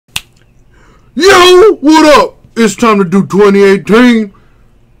Yo, what up? It's time to do 2018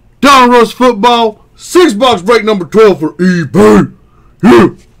 Donruss football 6-box break number 12 for EP. Yeah.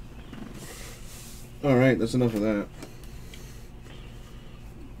 All right, that's enough of that.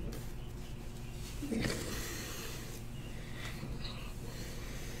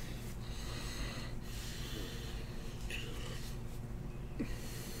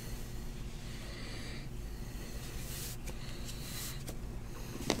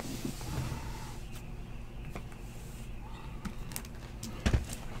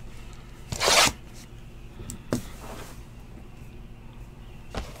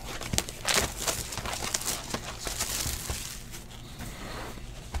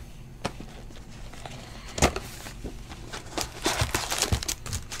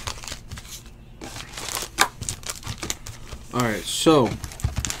 Alright, so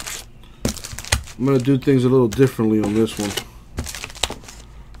I'm going to do things a little differently on this one.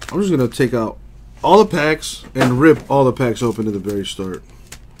 I'm just going to take out all the packs and rip all the packs open at the very start.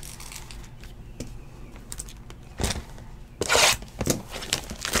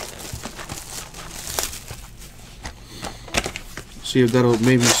 See if that'll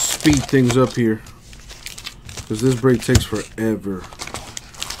maybe speed things up here, because this break takes forever.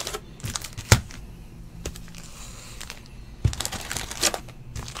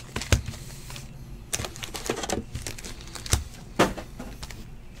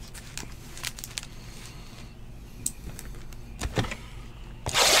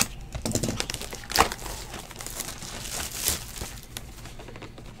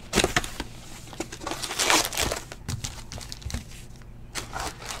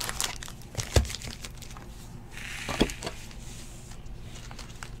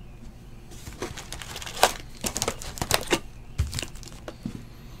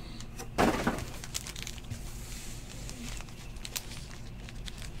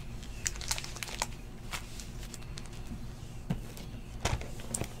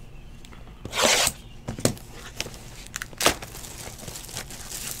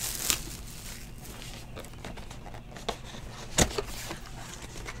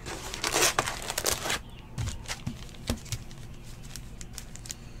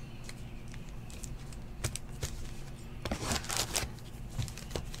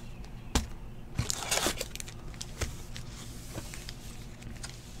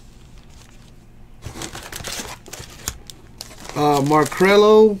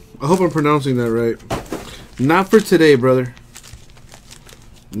 Markrello, I hope I'm pronouncing that right. Not for today, brother.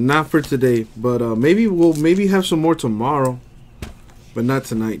 Not for today, but maybe we'll have some more tomorrow, but not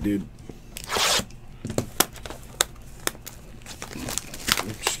tonight, dude.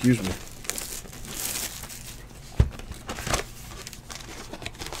 Excuse me.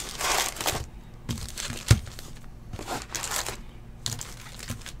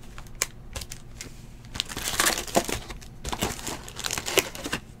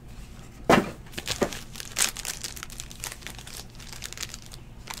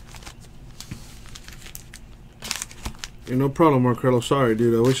 No problem, Markrello. Sorry,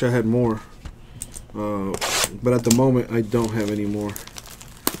 dude. I wish I had more. But at the moment, I don't have any more.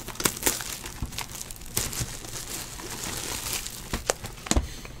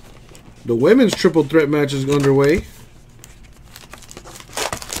 The women's triple threat match is underway.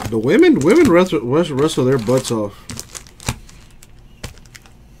 The women wrestle their butts off.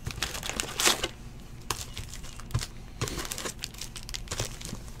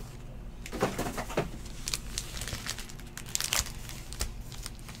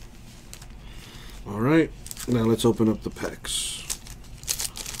 Alright, now let's open up the packs.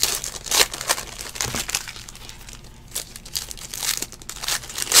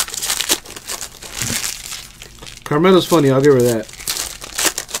 Carmella's funny, I'll give her that.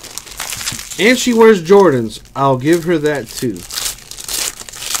 And she wears Jordans, I'll give her that too.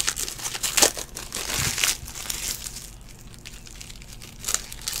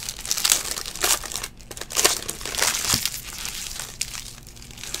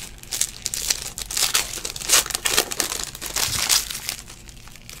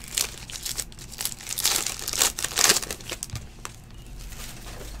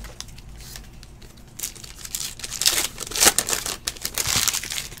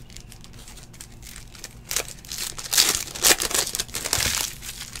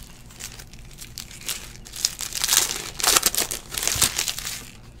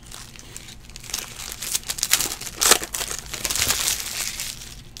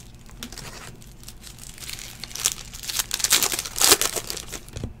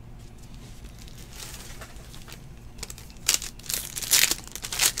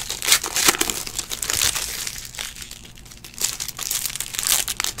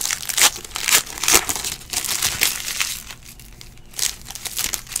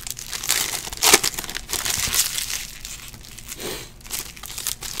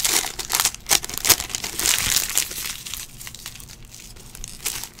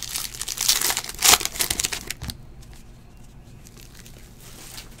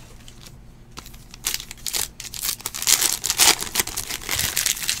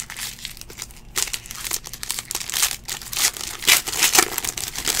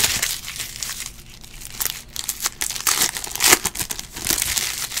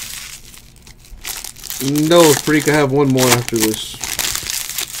 No, Freak, I have one more after this.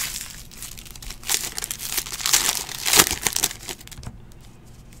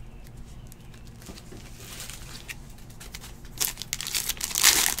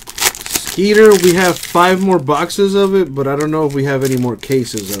 Skeeter, we have 5 more boxes of it, but I don't know if we have any more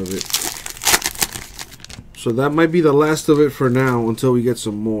cases of it. So that might be the last of it for now until we get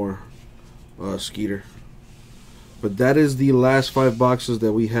some more, Skeeter. But that is the last 5 boxes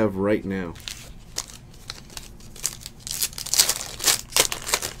that we have right now.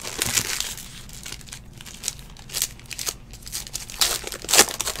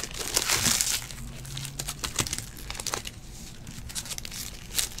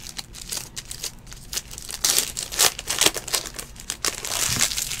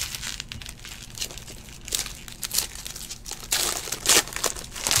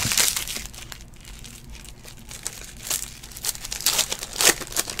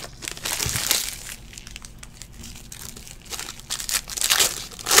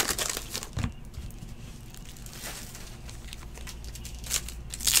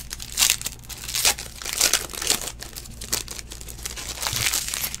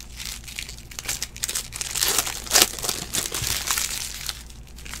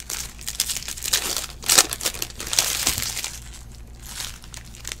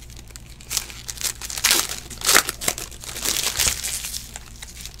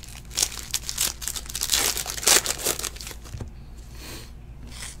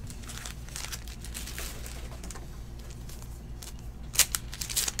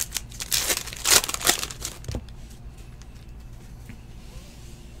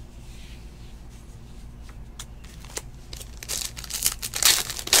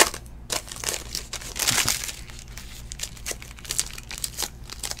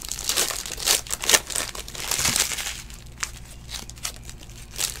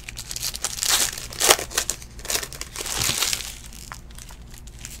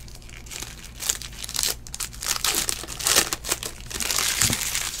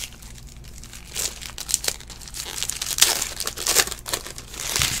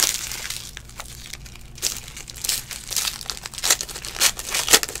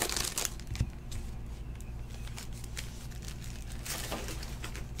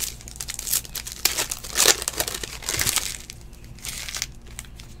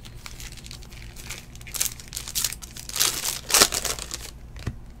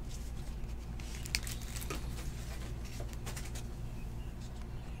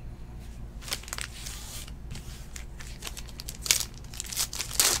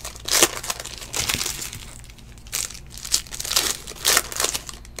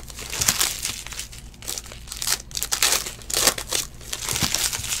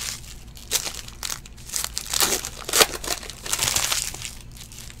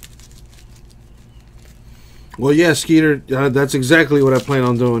 Well, yeah, Skeeter, that's exactly what I plan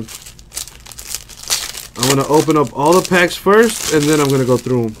on doing. I'm going to open up all the packs first, and then I'm going to go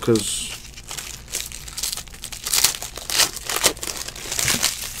through them, because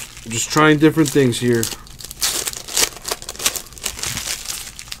I'm just trying different things here.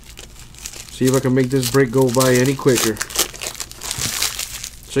 See if I can make this break go by any quicker.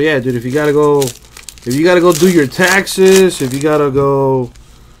 So yeah, dude, if you gotta go do your taxes, if you gotta go,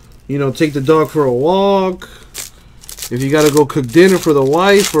 you know, take the dog for a walk, if you gotta go cook dinner for the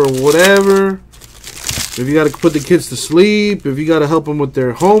wife or whatever, if you gotta put the kids to sleep, if you gotta help them with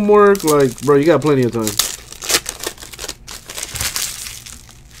their homework, like, bro, you got plenty of time.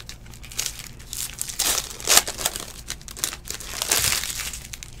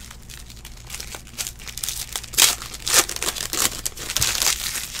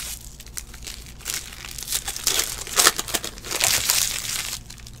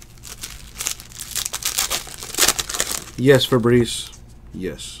 Yes, Fabrice.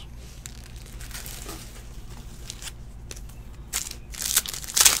 Yes.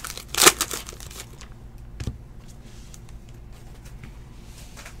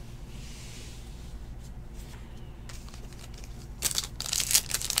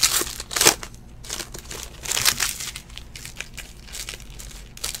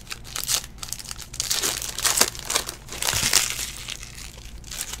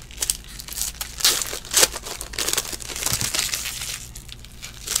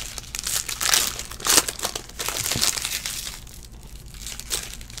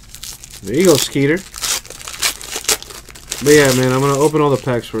 There you go, Skeeter. But yeah, man, I'm going to open all the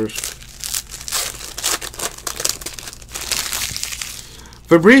packs first.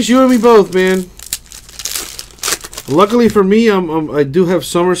 Fabrice, you and me both, man. Luckily for me, I do have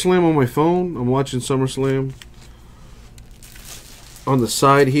SummerSlam on my phone. I'm watching SummerSlam. on the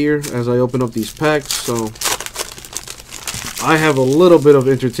side here as I open up these packs, so I have a little bit of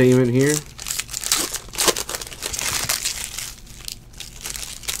entertainment here.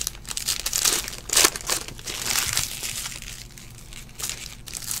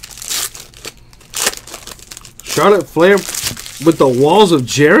 Charlotte Flair with the Walls of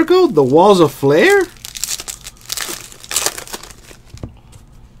Jericho? The Walls of Flair?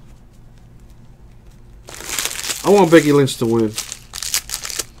 I want Becky Lynch to win.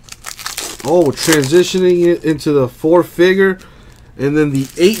 Oh, transitioning it into the 4-figure and then the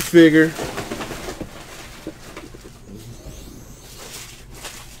 8-figure.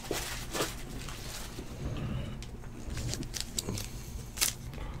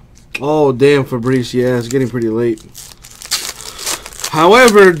 Oh, damn, Fabrice. Yeah, it's getting pretty late.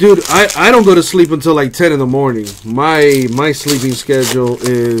 However, dude, I don't go to sleep until like 10 in the morning. My sleeping schedule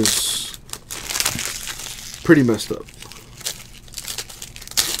is pretty messed up.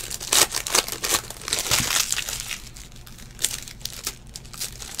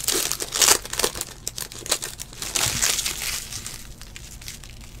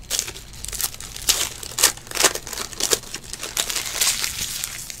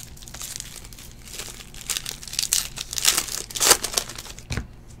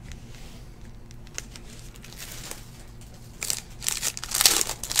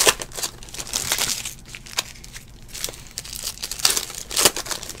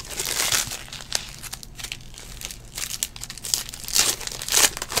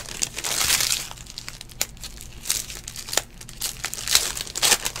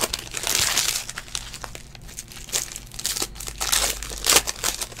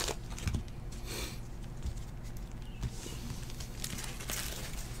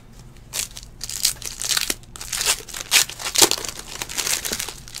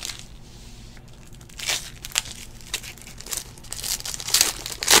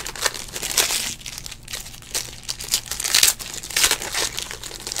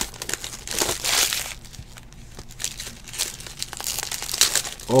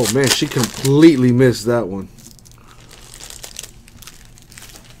 Oh man, she completely missed that one.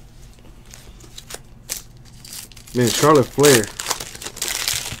 Man, Charlotte Flair.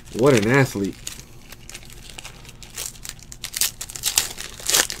 What an athlete.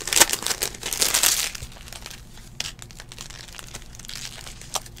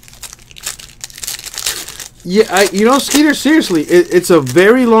 Yeah, you know, Skeeter, seriously, it's a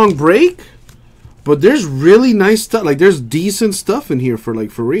very long break. But there's really nice stuff. Like, there's decent stuff in here for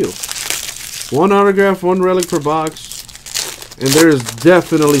real. One autograph, one relic per box. And there is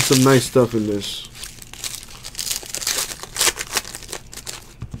definitely some nice stuff in this.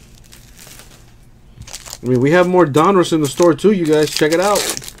 I mean, we have more Donruss in the store, too, you guys. Check it out.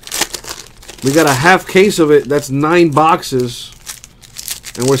 We got a half case of it. That's 9 boxes.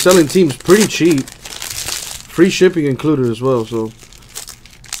 And we're selling teams pretty cheap. Free shipping included as well, so...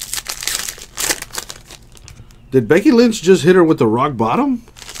 Did Becky Lynch just hit her with the rock bottom?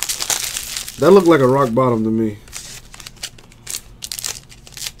 That looked like a rock bottom to me.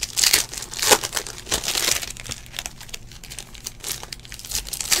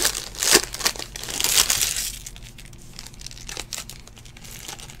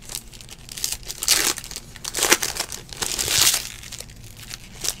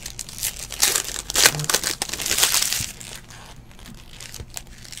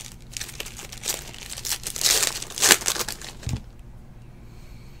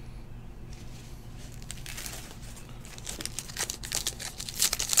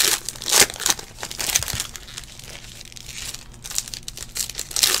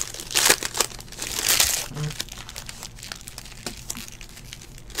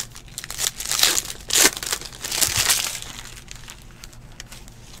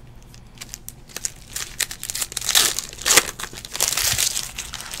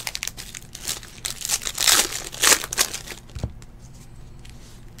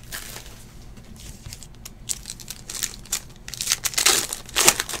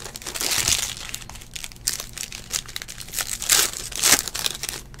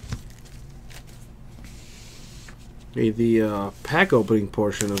 Okay, the pack opening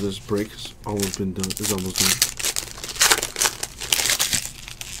portion of this break is almost been done. Is almost done.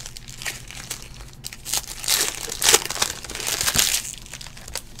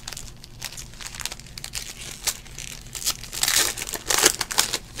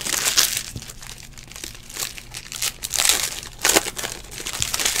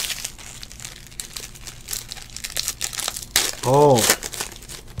 Oh.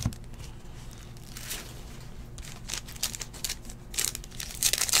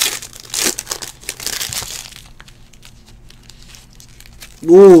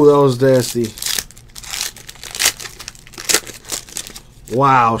 Ooh, that was nasty.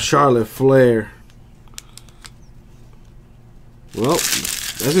 Wow, Charlotte Flair. Well,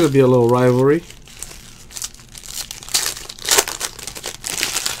 that's going to be a little rivalry.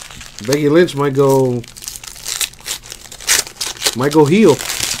 Becky Lynch might go heel.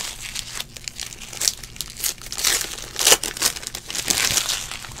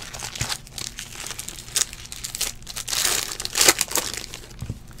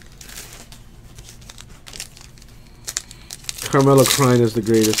 Carmella crying is the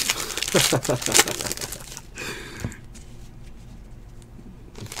greatest.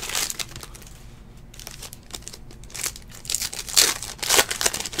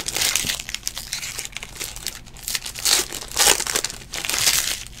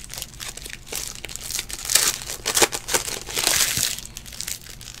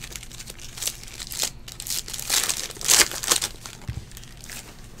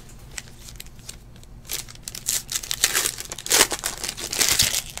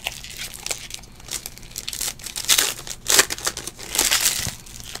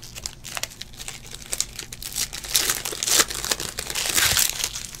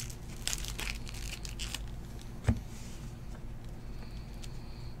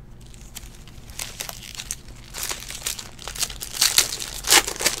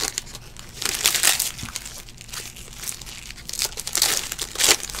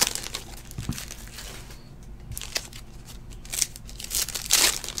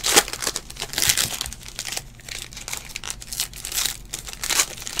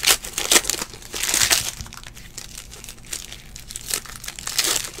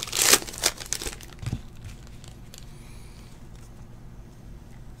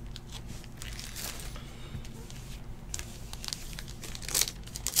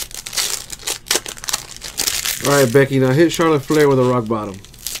 All right, Becky, now hit Charlotte Flair with a rock bottom.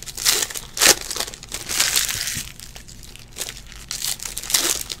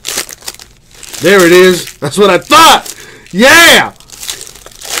 There it is. That's what I thought. Yeah.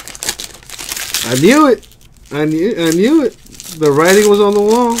 I knew it. I knew it. The writing was on the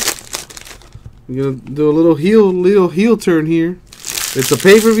wall. We're gonna do a little heel turn here. It's a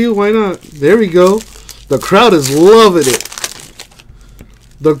pay-per-view. Why not? There we go. The crowd is loving it.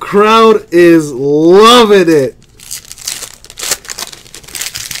 The crowd is loving it.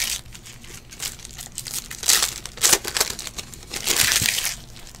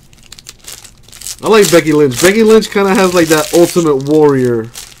 I like Becky Lynch. Becky Lynch kind of has like that Ultimate Warrior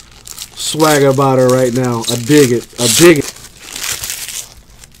swag about her right now. I dig it. I dig it.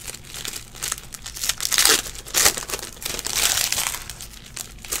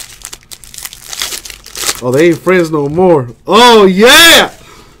 Oh, they ain't friends no more. Oh, yeah!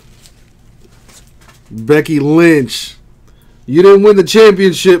 Becky Lynch. You didn't win the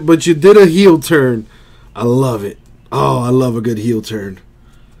championship, but you did a heel turn. I love it. Oh, I love a good heel turn.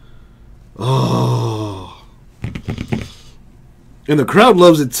 Oh. And the crowd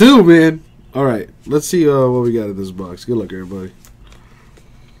loves it too, man. All right, let's see what we got in this box. Good luck, everybody.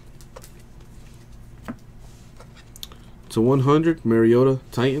 To 100, Mariota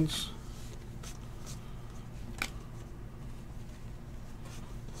Titans.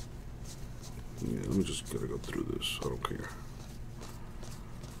 Yeah, I'm just gonna go through this. I don't care.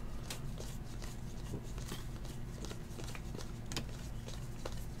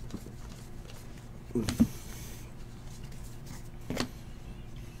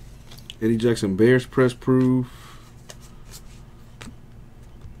 Eddie Jackson Bears press proof.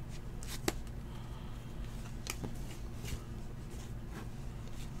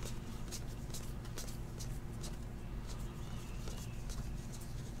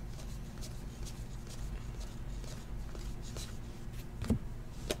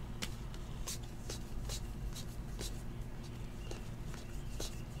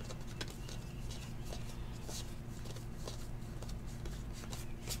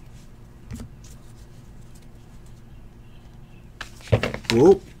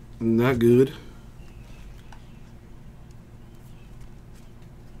 Whoa, not good.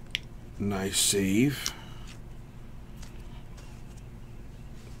 Nice save.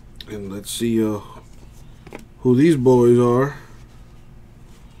 And let's see who these boys are.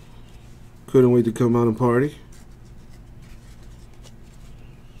 Couldn't wait to come out and party.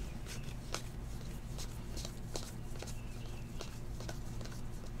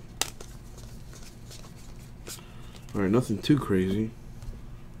 All right, nothing too crazy.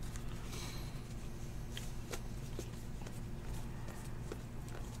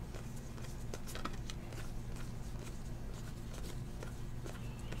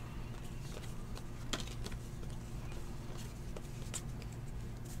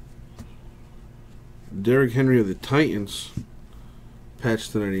 Derrick Henry of the Titans. Patch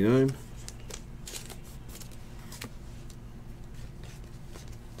to 99.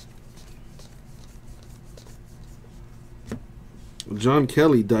 John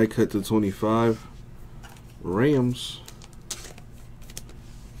Kelly die cut to 25. Rams.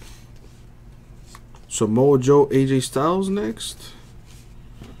 Samoa Joe, AJ Styles next.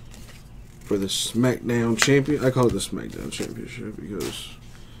 For the SmackDown champion. I call it the SmackDown Championship because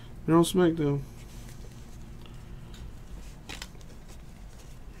they're on SmackDown.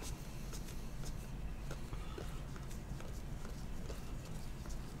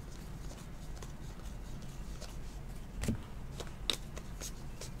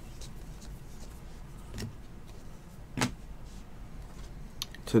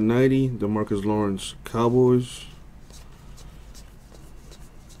 /90, DeMarcus Lawrence, Cowboys.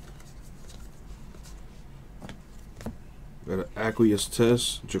 Got an aqueous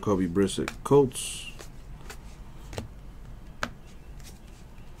test, Jacoby Brissett, Colts.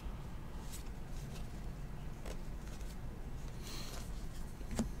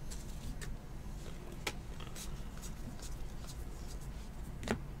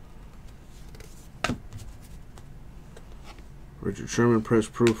 Richard Sherman, press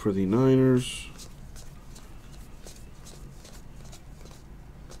proof for the Niners.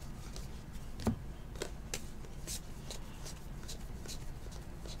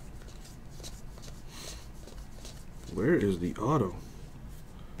 Where is the auto?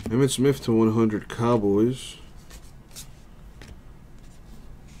 Emmitt Smith to 100, Cowboys.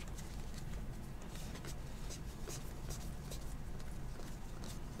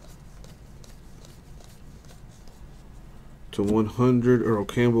 To 100, Earl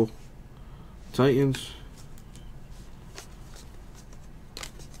Campbell, Titans.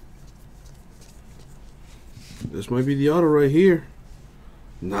 This might be the auto right here.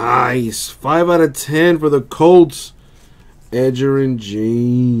 Nice. 5 out of 10 for the Colts. Edgerrin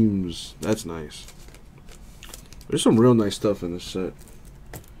James. That's nice. There's some real nice stuff in this set.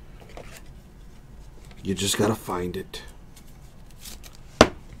 You just gotta find it.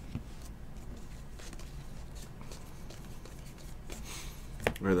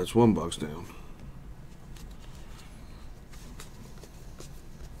 Alright, that's 1 box down.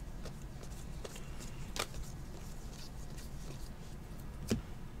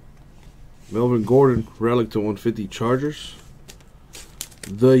 Melvin Gordon, relic to 150, Chargers.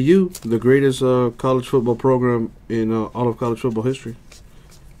 The U, the greatest college football program in all of college football history.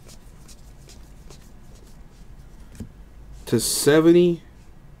 To 70,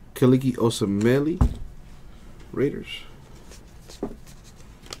 Kaliki Osemele, Raiders.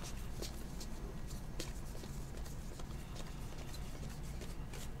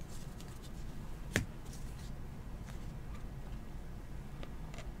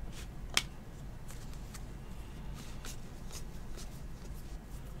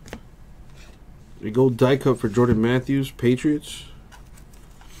 We go die cut for Jordan Matthews, Patriots.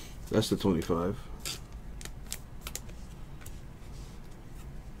 That's the 25.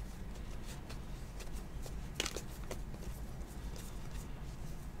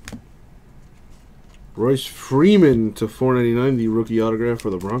 Royce Freeman to 499, the rookie autograph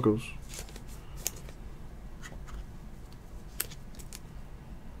for the Broncos.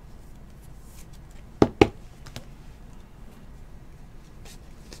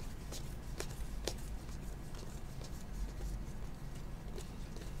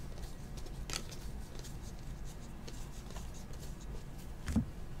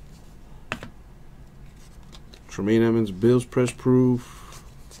 Tremaine Edmonds, Bills press proof.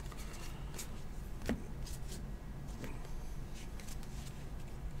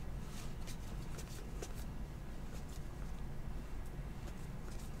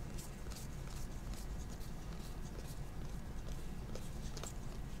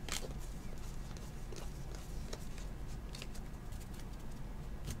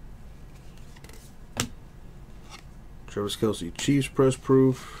 Travis Kelce, Chiefs press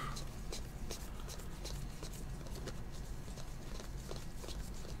proof.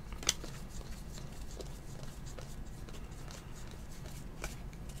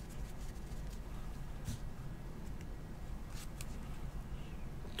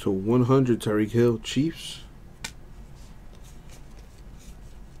 To 100, Tyreek Hill, Chiefs.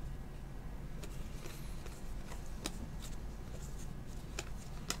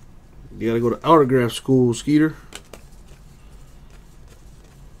 You gotta go to autograph school, Skeeter.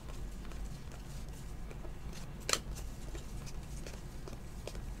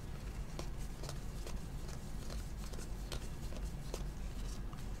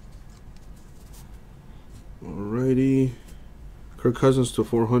 Alrighty. Kirk Cousins to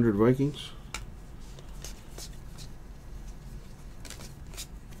 400, Vikings.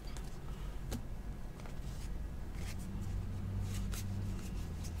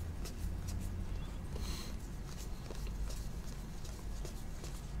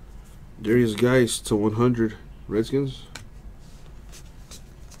 Darius Geist to 100, Redskins.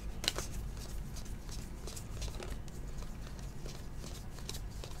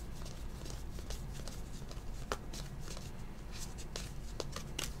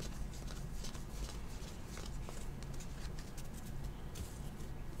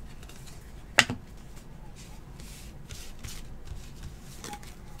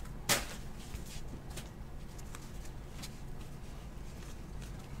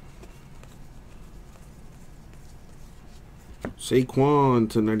 Saquon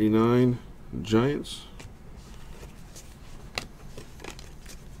to 99, Giants.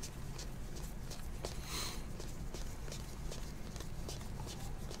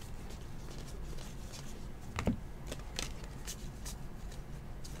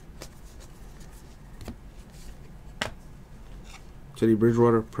 Teddy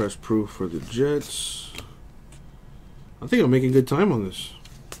Bridgewater, press proof for the Jets. I think I'm making good time on this.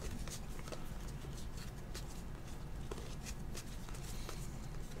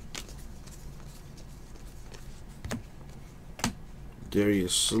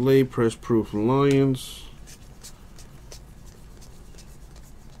 Darius Slay, press proof Lions.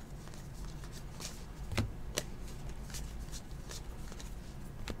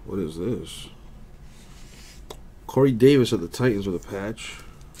 What is this? Corey Davis of the Titans with a patch.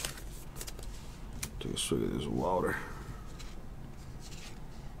 Take a swig of this water.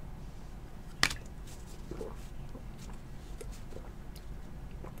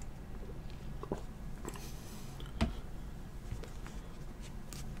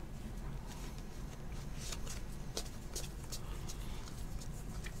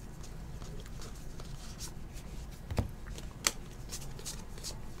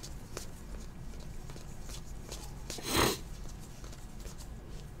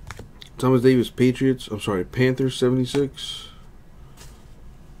 Thomas Davis, Patriots. I'm sorry, Panthers, 76.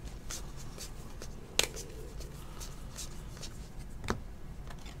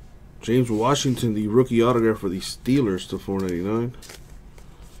 James Washington, the rookie autograph for the Steelers to 499.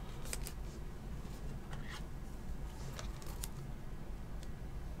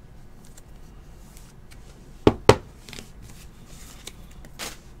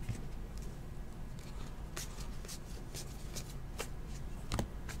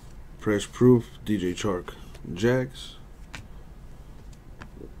 Press proof, DJ Chark, Jags.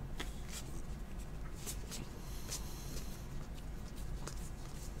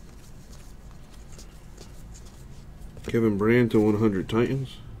 Kevin Brand to 100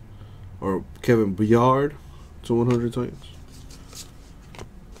 Titans. Or Kevin Byard to 100 Titans.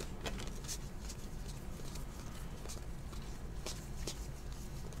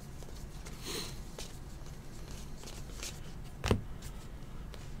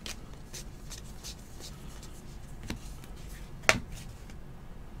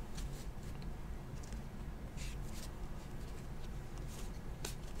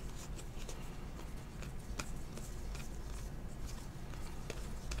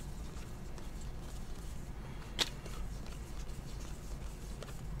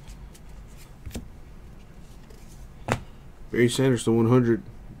 Barry Sanders to 100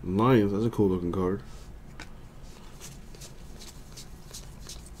 Lions. That's a cool looking card.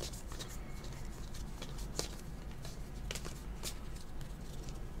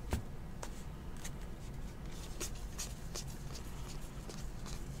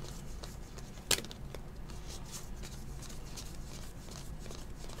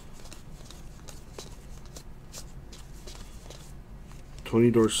 Tony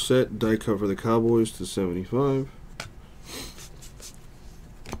Dorsett die cut for the Cowboys to 75.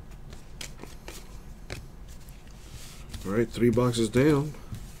 All right, 3 boxes down.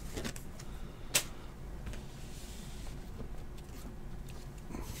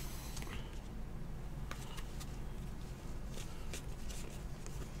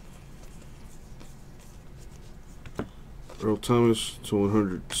 Earl Thomas to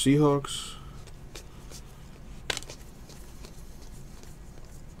 100 Seahawks.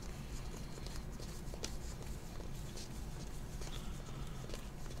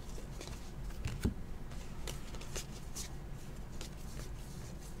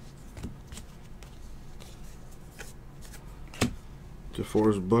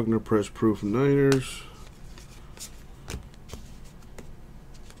 DeForest Buckner, press proof Niners.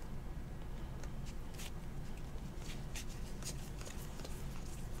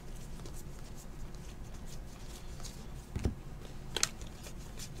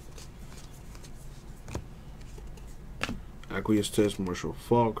 Aqueous Test, Marshall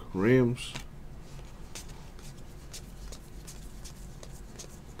Faulk, Rams.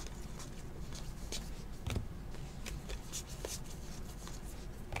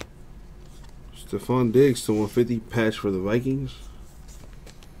 Stephon Diggs to 150 patch for the Vikings.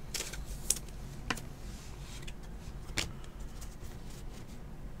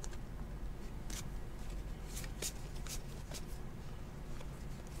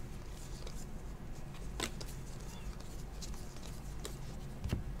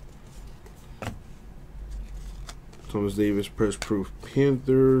 Thomas Davis press proof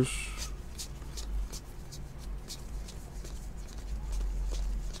Panthers.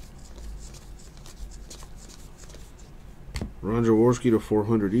 Ron Jaworski to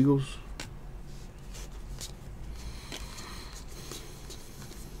 400 Eagles.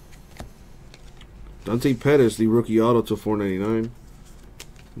 Dante Pettis, the rookie auto to 499.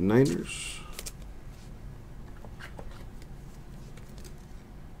 Niners.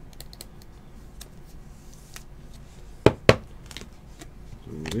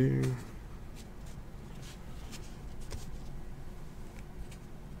 There.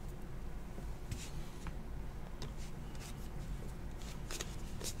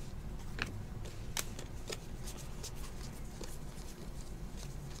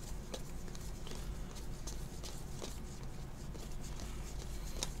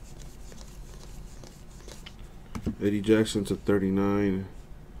 Eddie Jackson to 39.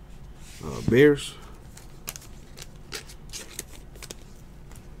 Bears.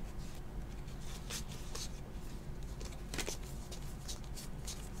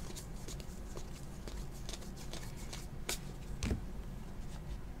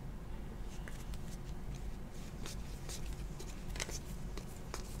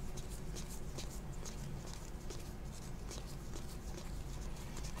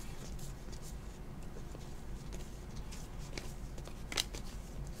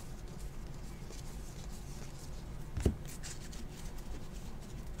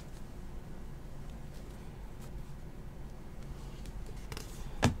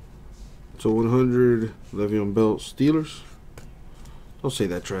 So 100, Le'Veon Bell, Steelers. Don't say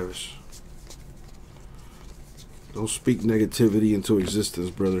that, Travis. Don't speak negativity into existence,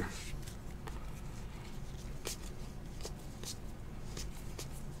 brother.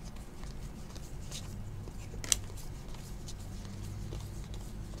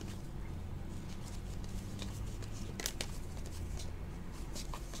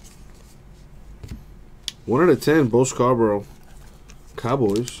 One out of 10, Bo Scarborough,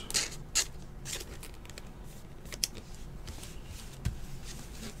 Cowboys.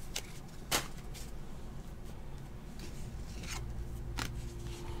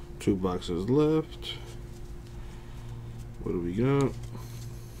 Two boxes left. What do we got?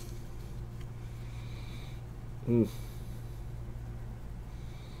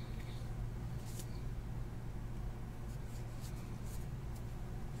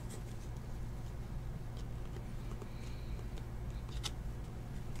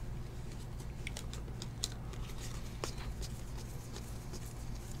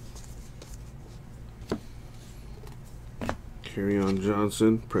 Kerryon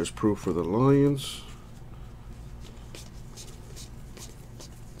Johnson, press proof for the Lions.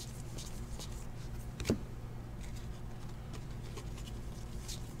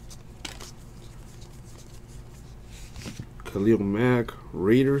 Khalil Mack,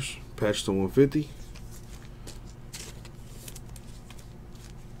 Raiders, patch to 150.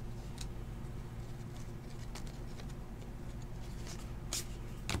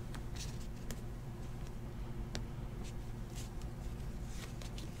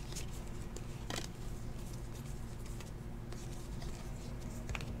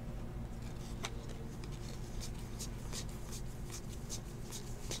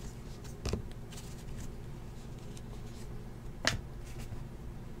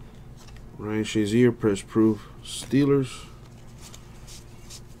 Ryan Shazier, press proof, Steelers.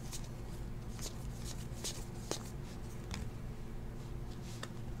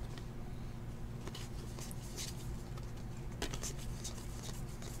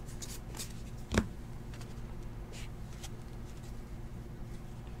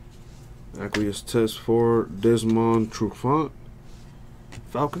 Aqueous test for Desmond Trufant,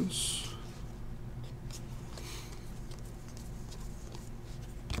 Falcons.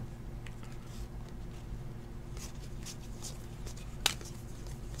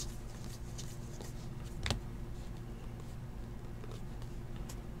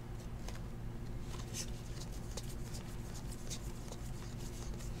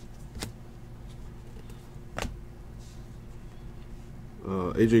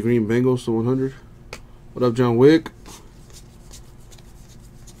 AJ Green, Bengals to 100. What up, John Wick?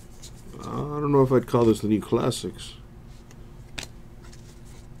 I don't know if I'd call this the new Classics.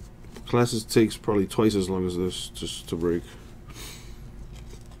 Classics takes probably twice as long as this just to break.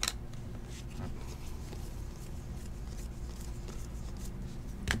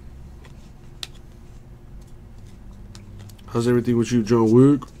 How's everything with you, John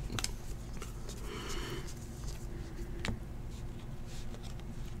Wick?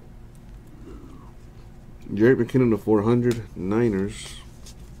 Jerick McKinnon to 400, Niners.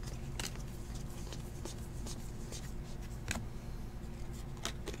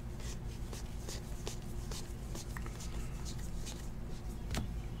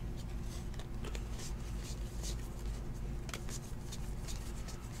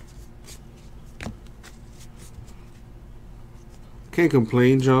 Can't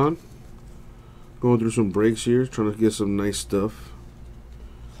complain, John. Going through some breaks here, trying to get some nice stuff.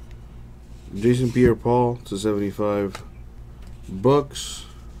 Jason Pierre-Paul to 75 bucks.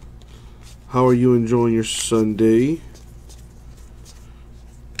 How are you enjoying your Sunday?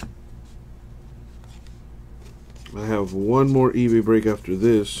 I have one more eBay break after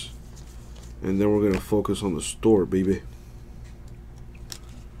this, and then we're going to focus on the store, baby.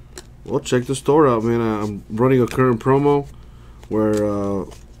 Well, check the store out, man. I'm running a current promo where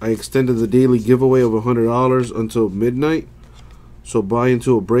I extended the daily giveaway of $100 until midnight. So buy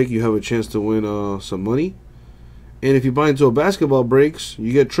into a break, you have a chance to win some money. And if you buy into a basketball breaks,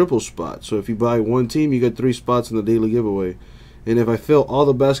 you get triple spots. So if you buy one team, you get 3 spots in the daily giveaway. And if I fill all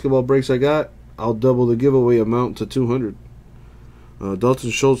the basketball breaks I got, I'll double the giveaway amount to 200. Dalton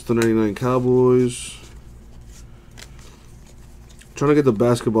Schultz to 99 Cowboys. Trying to get the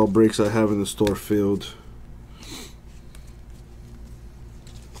basketball breaks I have in the store filled.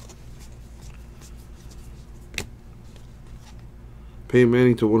 Peyton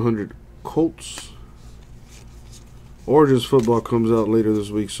Manning to 100 Colts. Origins football comes out later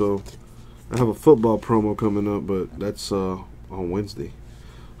this week, so I have a football promo coming up, but that's on Wednesday.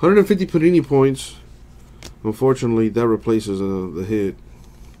 150 Panini points. Unfortunately, that replaces the hit.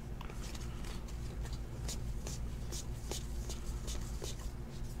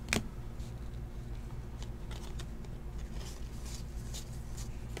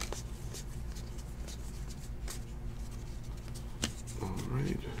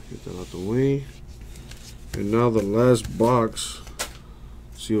 Get that out the way. And now the last box.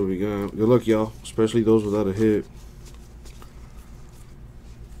 See what we got. Good luck, y'all. Especially those without a hit.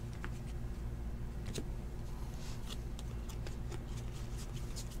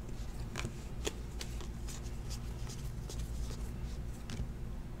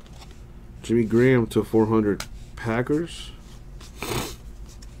 Jimmy Graham to 400 Packers.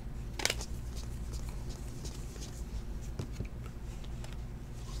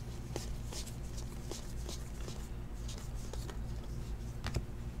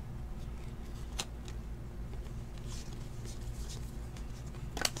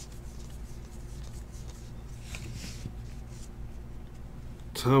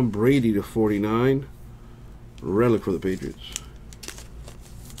 Tom Brady to 49. Relic for the Patriots.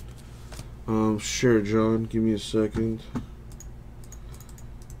 Sure, John. Give me a second.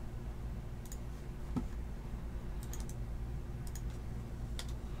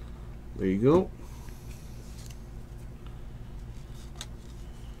 There you go.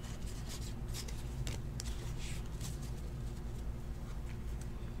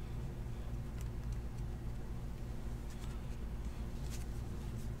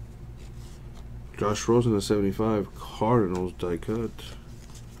 Josh Rosen to 75. Cardinals die cut.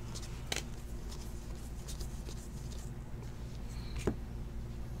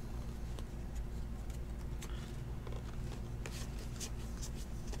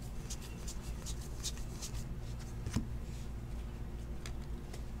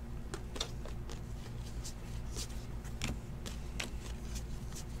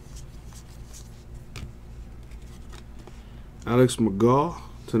 Alex McGaw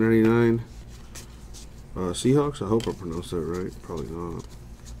to 99. Seahawks. I hope I pronounced that right. Probably not.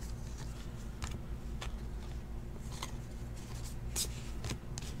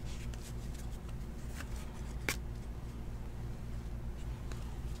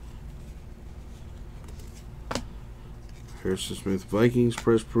 Harrison Smith Vikings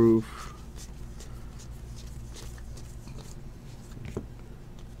press proof.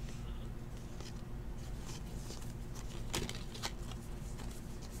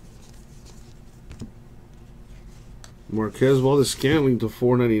 Marquez Valdes-Scantling to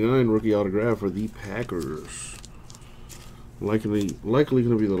 499 rookie autograph for the Packers. Likely going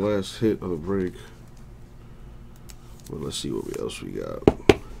to be the last hit of the break. Well, let's see what else we got.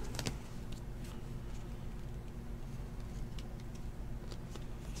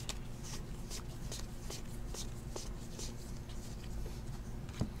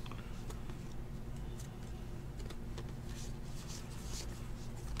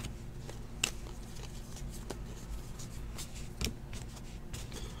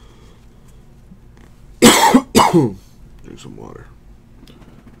 some water.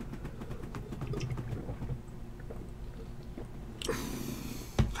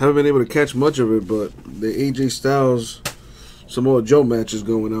 Haven't been able to catch much of it, but the AJ Styles Samoa Joe match is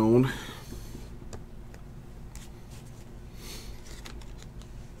going on.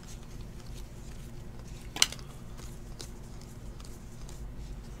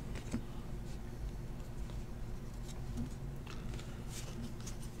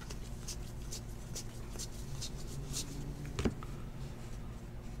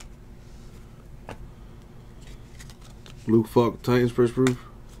 Luke Falk, Titans first proof.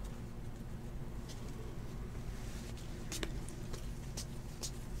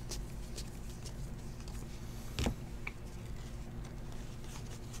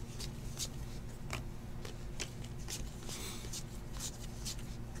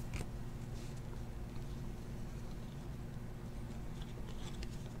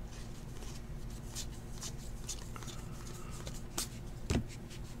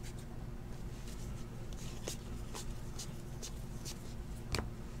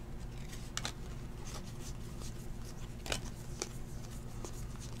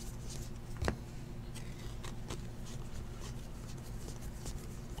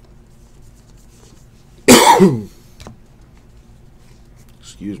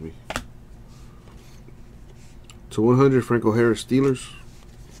 Excuse me. To 100, Franco Harris, Steelers.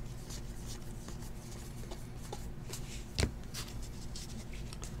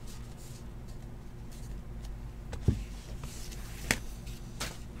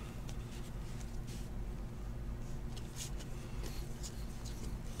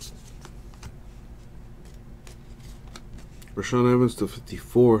 Rashawn Evans to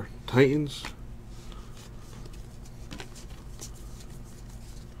 54, Titans.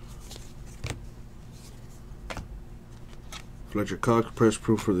 Fletcher Cox, press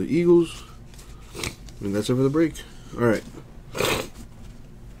proof for the Eagles. And that's it for the break. Alright.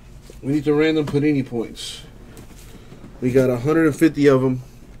 We need to random Panini points. We got 150 of them.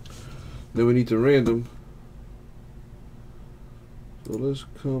 Then we need to random. So let's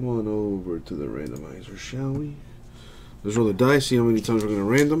come on over to the randomizer, shall we? Let's roll the dice, see how many times we're going to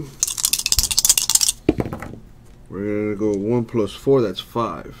random. We're going to go 1 plus 4, that's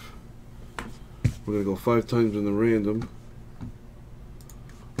 5. We're going to go 5 times in the random.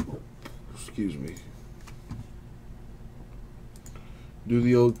 Excuse me. Do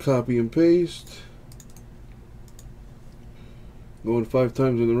the old copy and paste. Going 5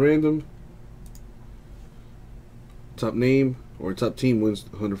 times in the random. Top name or top team wins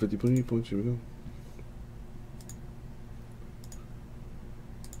 150 Panini points. Here we go.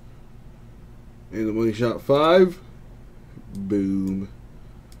 And the money shot 5. Boom.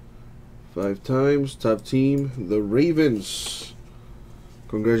 5 times. Top team, the Ravens.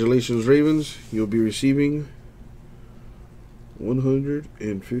 Congratulations, Ravens. You'll be receiving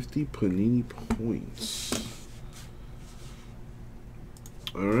 150 Panini points.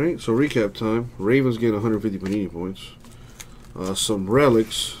 Alright, so recap time. Ravens get 150 Panini points. Some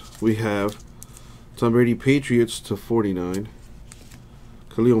relics. We have Tom Brady Patriots to 49.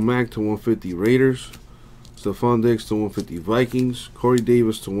 Khalil Mack to 150 Raiders. Stephon Diggs to 150 Vikings. Corey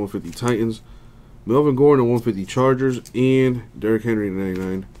Davis to 150 Titans. Melvin Gordon to 150 Chargers. And Derrick Henry to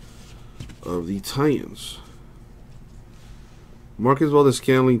 99 of the Titans. Marcus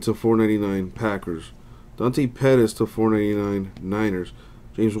Valdes-Scantling to 499 Packers. Dante Pettis to 499 Niners.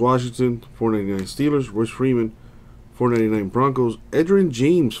 James Washington 499 Steelers. Royce Freeman 499 Broncos. Edgerrin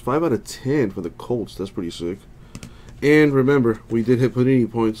James 5 out of 10 for the Colts. That's pretty sick. And remember, we did hit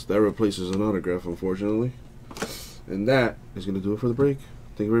Panini points. That replaces an autograph, unfortunately. And that is going to do it for the break.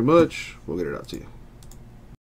 Thank you very much. We'll get it out to you.